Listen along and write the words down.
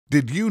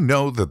Did you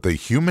know that the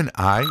human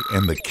eye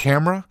and the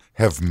camera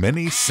have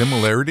many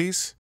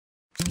similarities?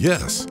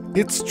 Yes,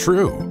 it's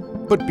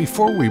true. But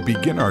before we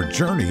begin our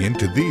journey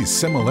into these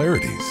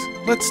similarities,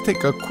 let's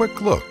take a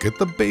quick look at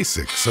the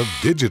basics of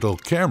digital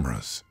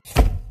cameras.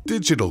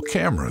 Digital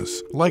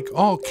cameras, like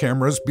all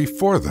cameras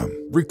before them,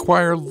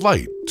 require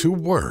light to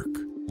work.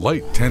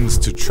 Light tends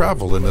to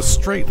travel in a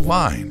straight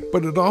line,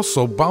 but it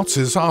also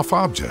bounces off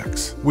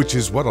objects, which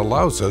is what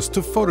allows us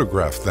to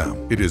photograph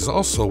them. It is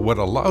also what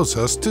allows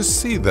us to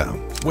see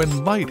them.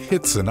 When light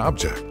hits an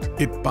object,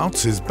 it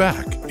bounces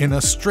back in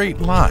a straight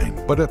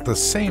line, but at the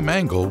same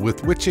angle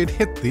with which it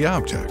hit the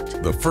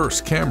object. The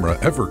first camera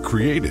ever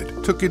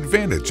created took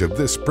advantage of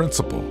this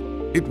principle.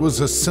 It was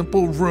a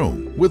simple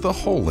room with a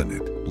hole in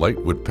it. Light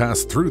would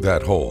pass through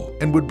that hole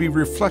and would be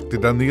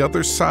reflected on the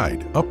other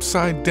side,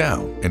 upside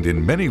down. And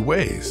in many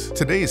ways,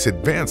 today's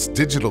advanced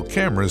digital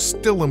cameras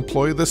still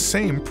employ the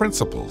same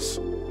principles.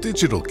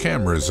 Digital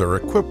cameras are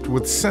equipped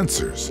with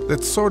sensors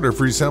that sort of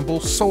resemble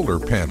solar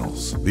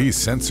panels. These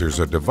sensors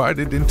are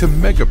divided into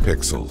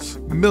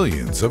megapixels,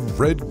 millions of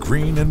red,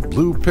 green, and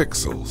blue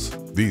pixels.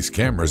 These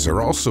cameras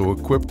are also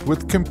equipped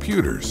with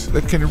computers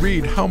that can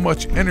read how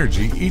much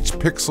energy each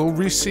pixel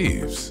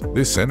receives.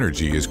 This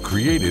energy is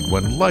created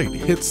when light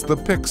hits the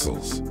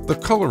pixels. The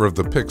color of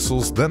the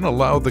pixels then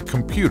allow the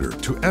computer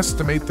to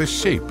estimate the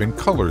shape and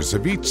colors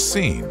of each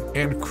scene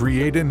and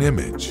create an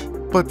image.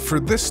 But for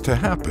this to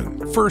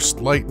happen,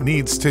 first light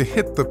needs to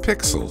hit the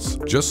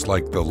pixels, just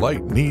like the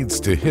light needs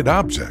to hit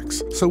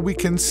objects, so we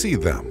can see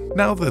them.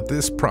 Now that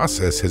this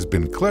process has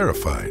been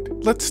clarified,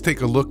 let's take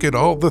a look at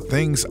all the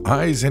things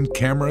eyes and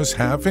cameras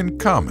have in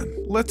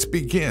common. Let's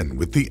begin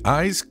with the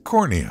eye's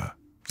cornea.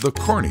 The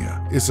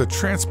cornea is a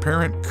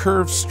transparent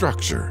curved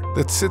structure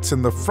that sits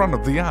in the front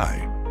of the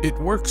eye. It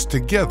works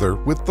together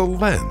with the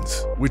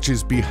lens, which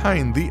is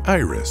behind the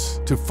iris,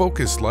 to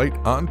focus light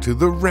onto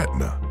the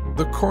retina.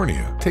 The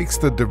cornea takes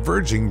the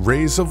diverging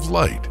rays of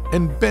light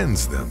and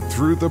bends them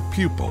through the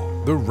pupil,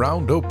 the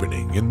round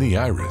opening in the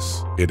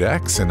iris. It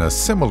acts in a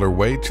similar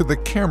way to the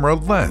camera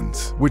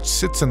lens, which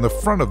sits in the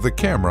front of the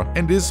camera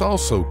and is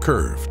also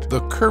curved.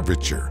 The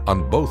curvature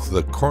on both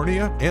the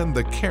cornea and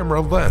the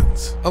camera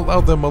lens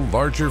allow them a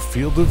larger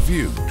field of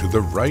view to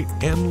the right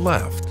and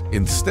left,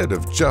 instead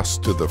of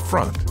just to the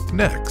front.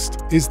 Next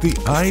is the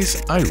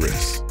eye's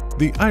iris.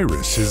 The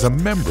iris is a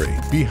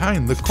membrane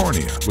behind the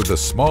cornea with a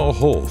small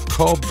hole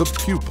called the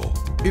pupil.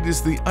 It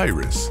is the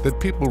iris that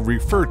people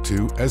refer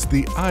to as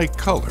the eye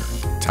color.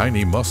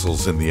 Tiny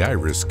muscles in the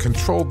iris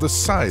control the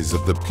size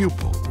of the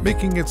pupil,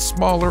 making it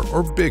smaller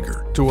or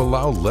bigger to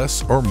allow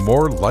less or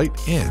more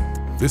light in.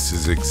 This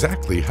is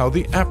exactly how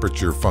the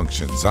aperture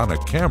functions on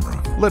a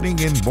camera, letting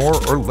in more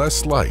or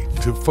less light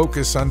to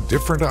focus on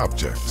different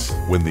objects.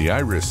 When the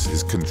iris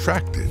is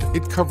contracted,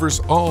 it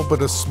covers all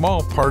but a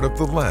small part of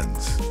the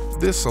lens.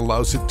 This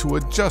allows it to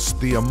adjust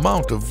the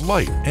amount of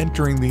light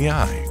entering the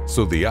eye,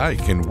 so the eye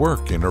can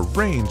work in a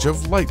range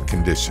of light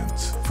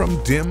conditions,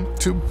 from dim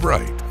to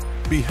bright.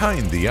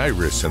 Behind the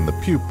iris and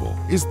the pupil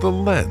is the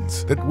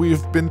lens that we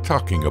have been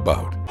talking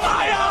about.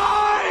 My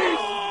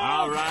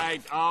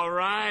eyes! All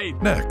right.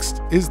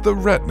 Next is the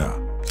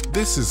retina.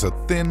 This is a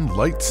thin,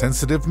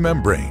 light-sensitive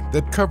membrane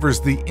that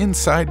covers the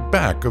inside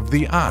back of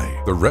the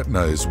eye. The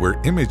retina is where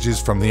images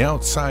from the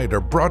outside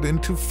are brought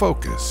into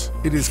focus.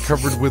 It is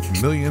covered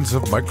with millions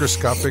of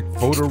microscopic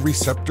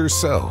photoreceptor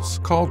cells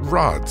called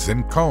rods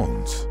and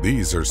cones.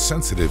 These are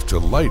sensitive to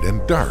light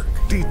and dark,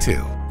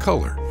 detail,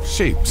 color,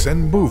 shapes,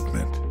 and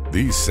movement.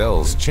 These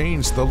cells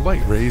change the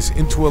light rays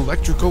into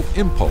electrical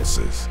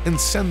impulses and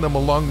send them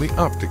along the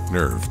optic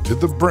nerve to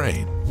the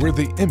brain, where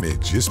the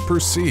image is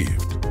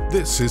perceived.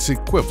 This is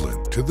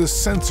equivalent to the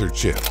sensor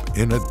chip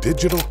in a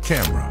digital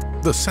camera.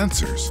 The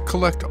sensors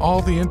collect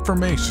all the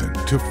information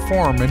to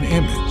form an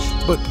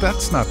image, but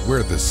that's not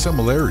where the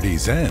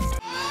similarities end.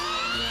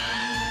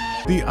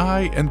 The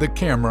eye and the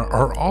camera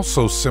are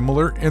also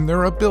similar in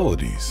their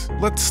abilities.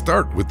 Let's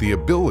start with the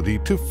ability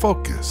to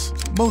focus.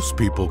 Most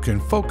people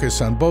can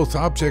focus on both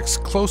objects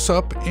close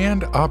up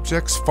and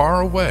objects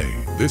far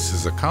away. This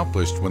is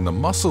accomplished when the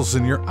muscles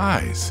in your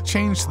eyes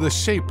change the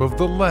shape of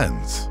the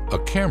lens. A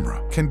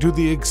camera can do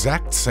the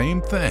exact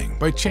same thing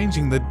by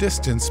changing the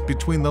distance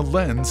between the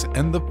lens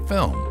and the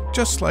film.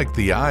 Just like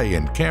the eye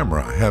and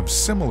camera have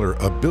similar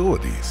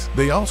abilities,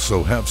 they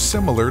also have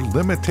similar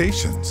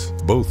limitations.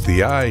 Both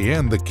the eye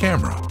and the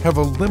camera have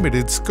a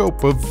limited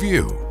scope of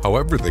view.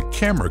 However, the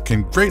camera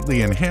can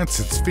greatly enhance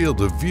its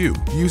field of view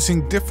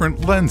using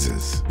different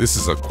lenses. This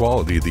is a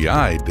quality the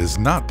eye does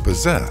not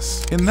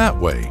possess. In that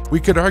way, we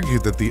could argue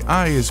that the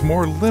eye is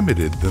more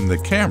limited than the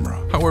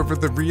camera. However,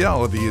 the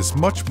reality is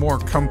much more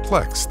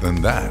complex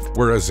than that.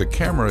 Whereas a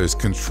camera is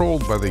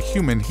controlled by the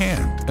human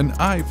hand, an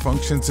eye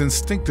functions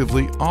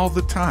instinctively all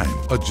the time,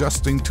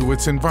 adjusting to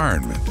its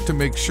environment to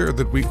make sure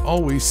that we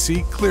always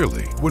see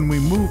clearly. When we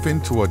move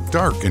into a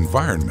dark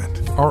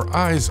environment, our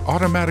eyes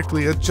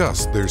automatically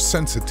adjust their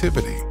sensitivity.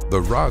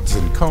 The rods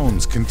and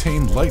cones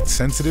contain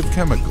light-sensitive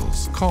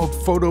chemicals called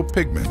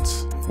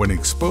photopigments. When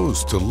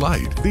exposed to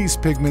light, these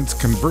pigments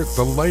convert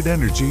the light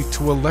energy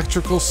to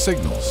electrical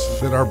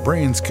signals that our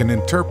brains can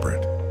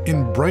interpret.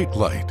 In bright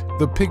light,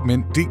 the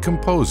pigment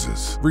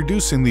decomposes,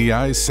 reducing the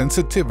eye's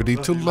sensitivity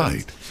to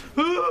light.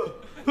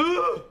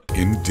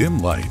 In dim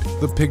light,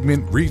 the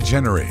pigment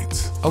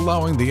regenerates,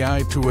 allowing the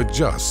eye to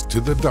adjust to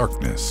the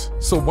darkness.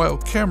 So while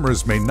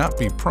cameras may not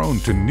be prone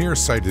to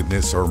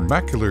nearsightedness or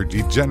macular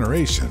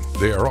degeneration,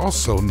 they are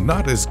also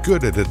not as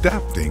good at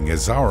adapting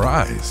as our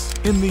eyes.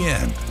 In the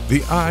end,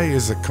 the eye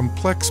is a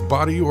complex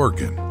body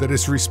organ that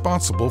is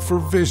responsible for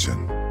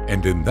vision.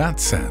 And in that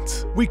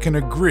sense, we can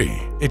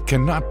agree it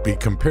cannot be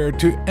compared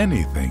to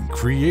anything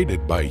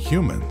created by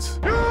humans.